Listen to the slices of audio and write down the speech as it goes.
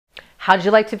How'd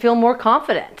you like to feel more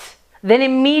confident? Then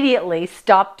immediately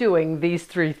stop doing these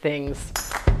 3 things.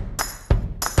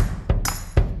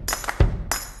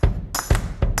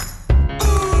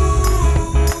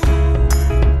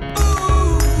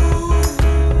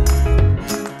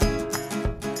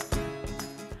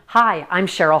 Hi, I'm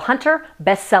Cheryl Hunter,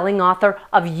 best-selling author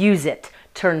of Use It,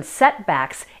 Turn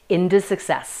Setbacks into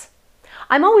Success.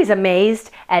 I'm always amazed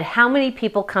at how many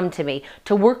people come to me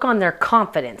to work on their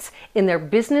confidence in their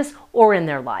business or in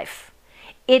their life.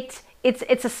 It's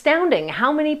astounding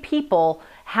how many people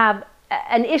have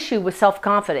an issue with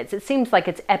self-confidence. It seems like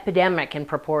it's epidemic in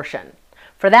proportion.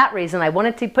 For that reason, I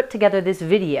wanted to put together this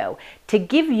video to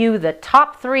give you the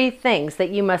top 3 things that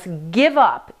you must give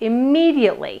up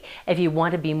immediately if you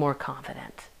want to be more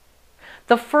confident.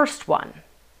 The first one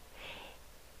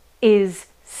is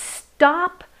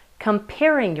stop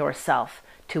comparing yourself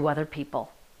to other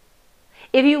people.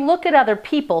 If you look at other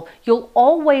people, you'll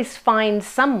always find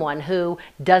someone who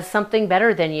does something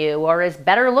better than you, or is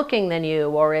better looking than you,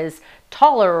 or is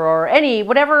taller, or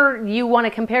whatever you want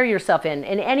to compare yourself in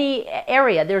any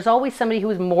area. There's always somebody who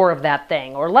is more of that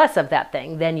thing or less of that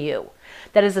thing than you.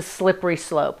 That is a slippery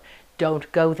slope.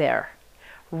 Don't go there.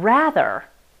 Rather,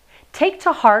 take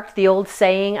to heart the old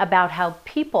saying about how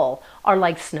people are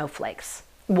like snowflakes.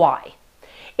 Why?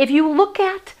 If you look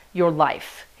at your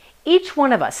life, each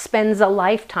one of us spends a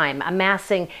lifetime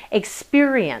amassing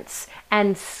experience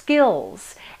and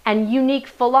skills and unique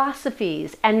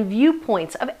philosophies and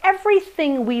viewpoints of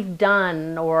everything we've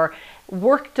done or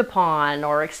worked upon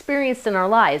or experienced in our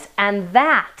lives. And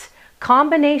that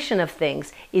combination of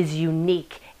things is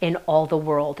unique in all the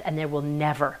world, and there will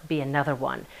never be another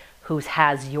one who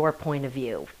has your point of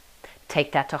view.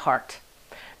 Take that to heart.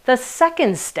 The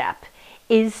second step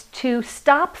is to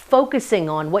stop focusing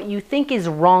on what you think is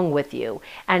wrong with you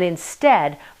and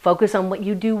instead focus on what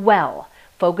you do well.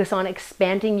 Focus on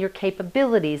expanding your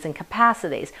capabilities and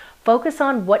capacities. Focus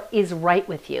on what is right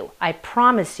with you. I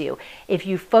promise you, if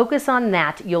you focus on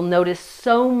that, you'll notice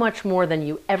so much more than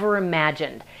you ever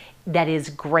imagined that is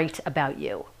great about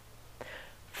you.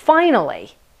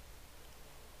 Finally,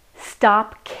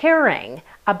 stop caring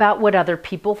about what other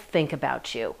people think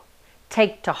about you.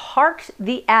 Take to heart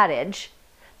the adage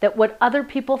that what other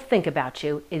people think about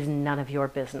you is none of your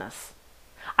business.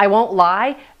 I won't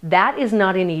lie, that is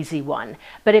not an easy one.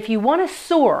 But if you want to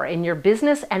soar in your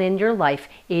business and in your life,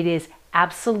 it is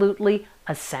absolutely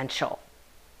essential.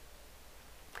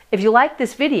 If you like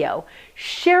this video,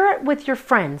 share it with your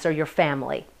friends or your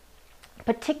family.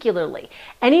 Particularly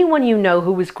anyone you know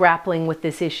who is grappling with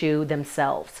this issue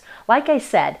themselves. Like I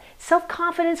said,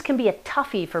 self-confidence can be a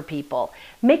toughie for people.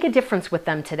 Make a difference with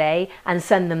them today and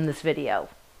send them this video.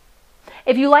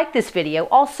 If you like this video,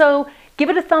 also give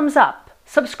it a thumbs up.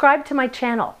 Subscribe to my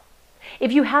channel.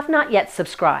 If you have not yet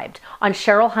subscribed on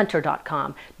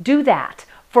CherylHunter.com, do that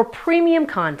for premium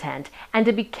content and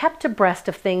to be kept abreast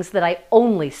of things that I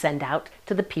only send out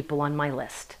to the people on my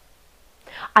list.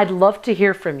 I'd love to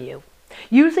hear from you.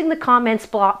 Using the comments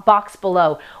box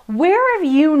below, where have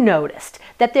you noticed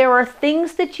that there are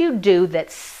things that you do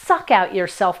that suck out your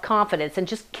self-confidence and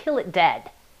just kill it dead?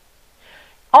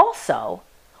 Also,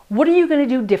 what are you going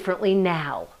to do differently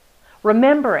now?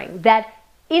 Remembering that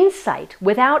insight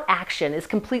without action is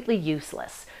completely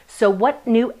useless. So what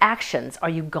new actions are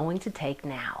you going to take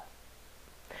now?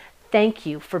 Thank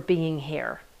you for being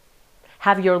here.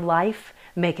 Have your life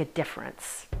make a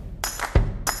difference.